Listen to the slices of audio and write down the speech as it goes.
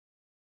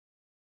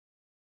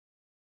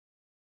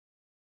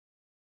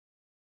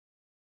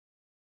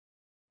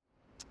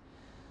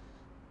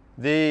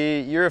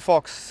The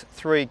Eurofox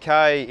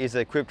 3K is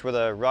equipped with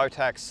a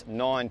Rotax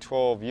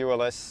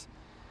 912ULS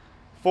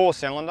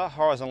 4-cylinder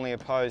horizontally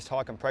opposed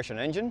high compression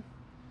engine.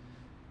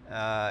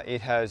 It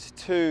has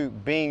two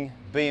Bing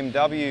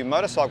BMW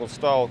motorcycle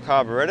style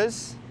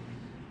carburetors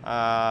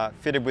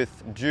fitted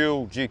with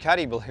dual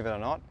Ducati, believe it or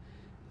not,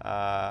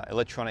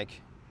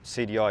 electronic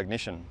CDI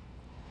ignition.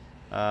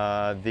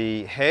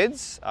 The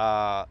heads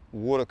are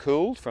water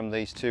cooled from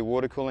these two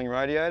water cooling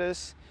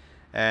radiators,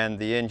 and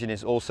the engine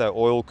is also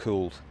oil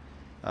cooled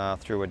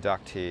through a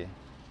duct here.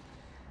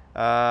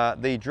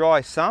 The dry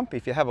sump,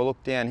 if you have a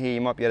look down here,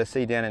 you might be able to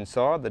see down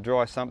inside, the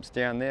dry sump's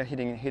down there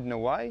hidden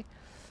away.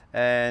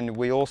 And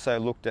we also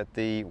looked at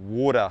the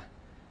water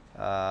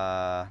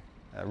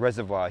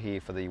reservoir here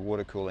for the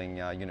water cooling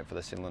unit for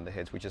the cylinder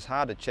heads, which is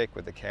hard to check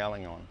with the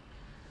cowling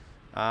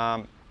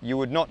on. You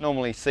would not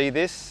normally see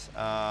this.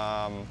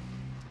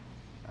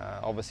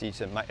 Obviously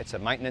it's a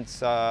maintenance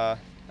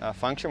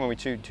function when we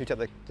take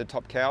the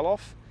top cowl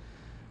off.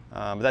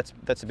 But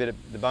that's a bit of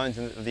the bones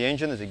of the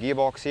engine. There's a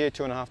gearbox here,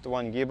 2.5 to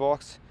 1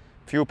 gearbox.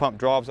 Fuel pump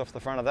drives off the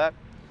front of that.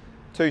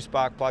 2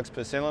 spark plugs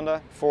per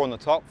cylinder, 4 on the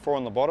top, 4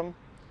 on the bottom.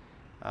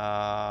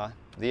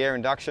 The air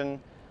induction,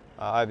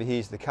 over here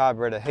is the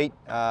carburetor heat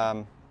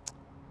valve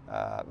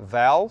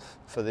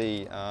for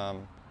the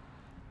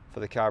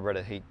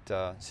carburetor heat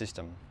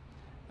system.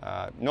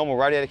 Normal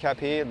radiator cap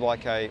here,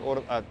 like a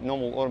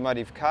normal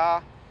automotive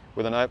car.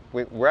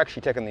 We're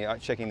actually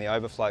checking the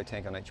overflow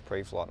tank on each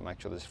pre-flight to make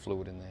sure there's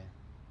fluid in there.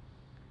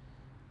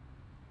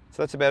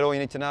 So that's about all you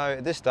need to know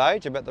at this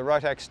stage about the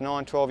Rotax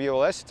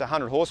 912ULS. It's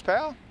 100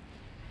 horsepower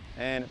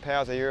and it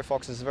powers the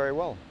Eurofoxes very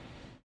well.